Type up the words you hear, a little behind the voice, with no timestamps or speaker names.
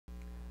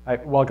Hi,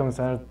 welcome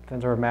to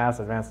Center of Math's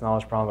Advanced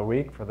Knowledge Problem of the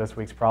Week. For this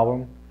week's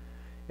problem,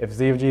 if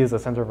Z of G is the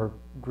center of a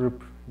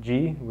group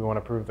G, we want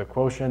to prove the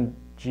quotient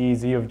G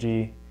Z of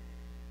G,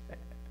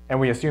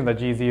 and we assume that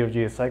G Z of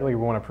G is cyclic. We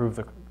want to prove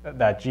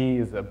that G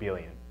is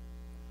abelian.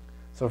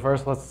 So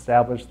first, let's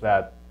establish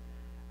that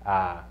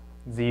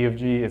Z of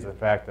G is in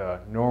fact a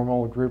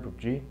normal group of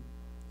G.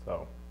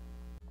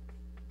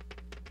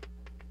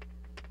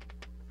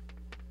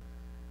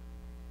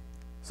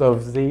 So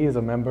if Z is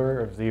a member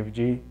of Z of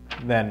G,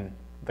 then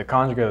the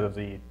conjugate of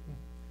Z,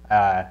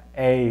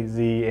 A,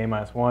 Z, A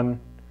minus 1,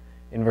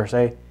 inverse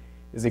A,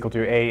 is equal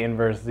to A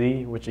inverse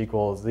Z, which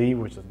equals Z,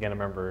 which is again a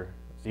member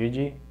of Z of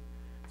G.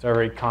 So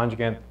every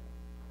conjugate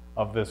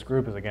of this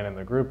group is again in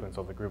the group, and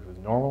so the group is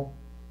normal.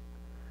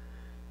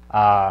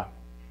 So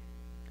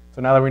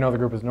now that we know the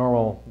group is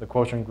normal, the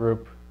quotient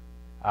group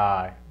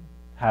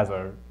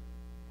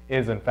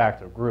is in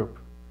fact a group.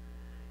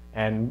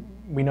 And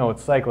we know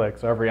it's cyclic,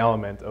 so every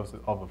element of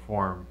the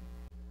form.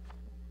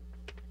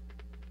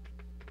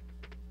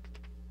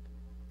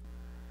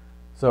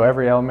 So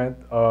every element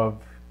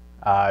of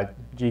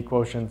G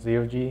quotient Z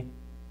of G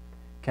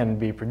can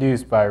be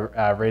produced by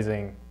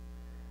raising,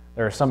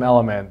 there is some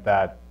element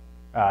that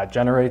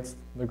generates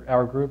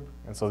our group.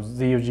 And so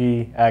Z of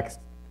G x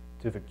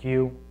to the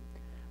q,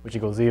 which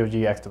equals Z of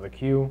G x to the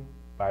q.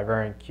 By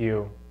varying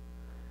q,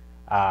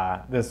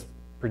 this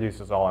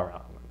produces all our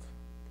elements.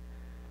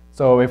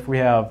 So if we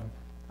have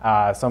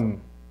some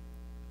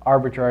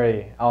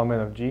arbitrary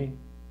element of G,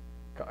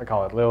 I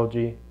call it little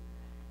g,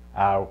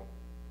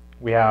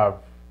 we have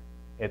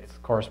its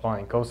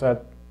corresponding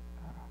coset.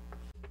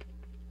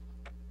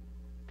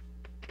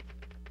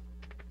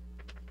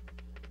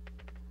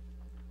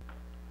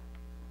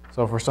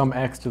 So for some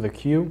x to the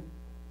q,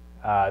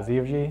 Z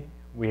of G,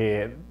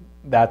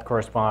 that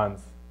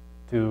corresponds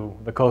to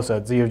the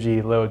coset Z of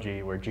G little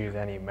g, where G is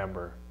any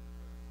member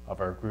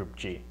of our group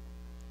G.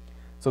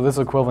 So this is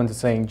equivalent to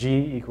saying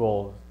G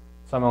equals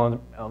some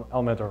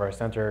element of our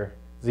center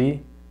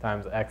Z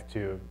times x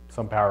to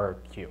some power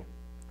q.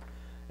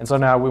 And so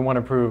now we want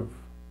to prove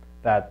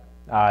that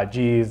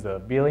G is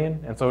the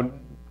abelian. And so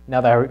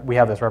now that we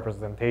have this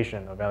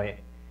representation of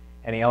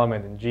any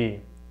element in G,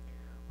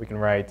 we can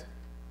write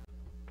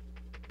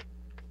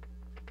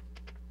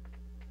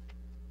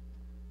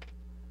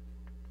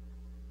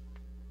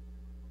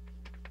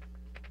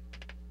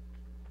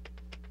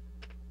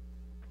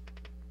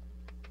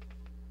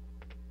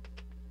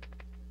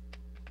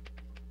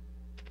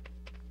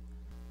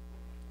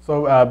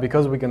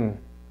because we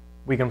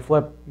can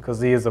flip, because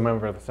Z is a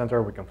member of the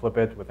center, we can flip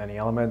it with any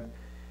element.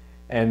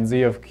 And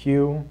Z of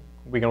Q,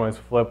 we can always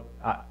flip,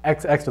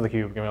 x to the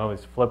Q, we can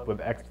always flip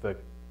with x to the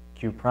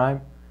Q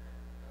prime.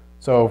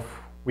 So if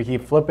we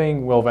keep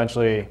flipping, we'll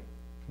eventually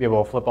be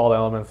able to flip all the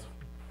elements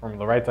from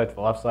the right side to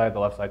the left side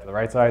to the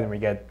right side, and we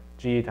get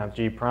G times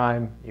G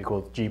prime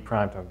equals G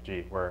prime times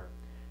G, where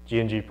G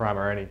and G prime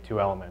are any two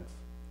elements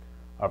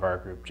of our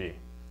group G.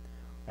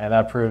 And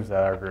that proves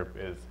that our group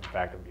is in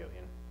fact abelian.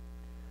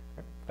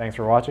 Thanks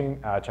for watching.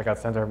 Check out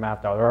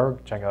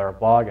centerofmath.org, check out our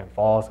blog, and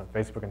follow us on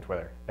Facebook and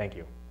Twitter. Thank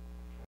you.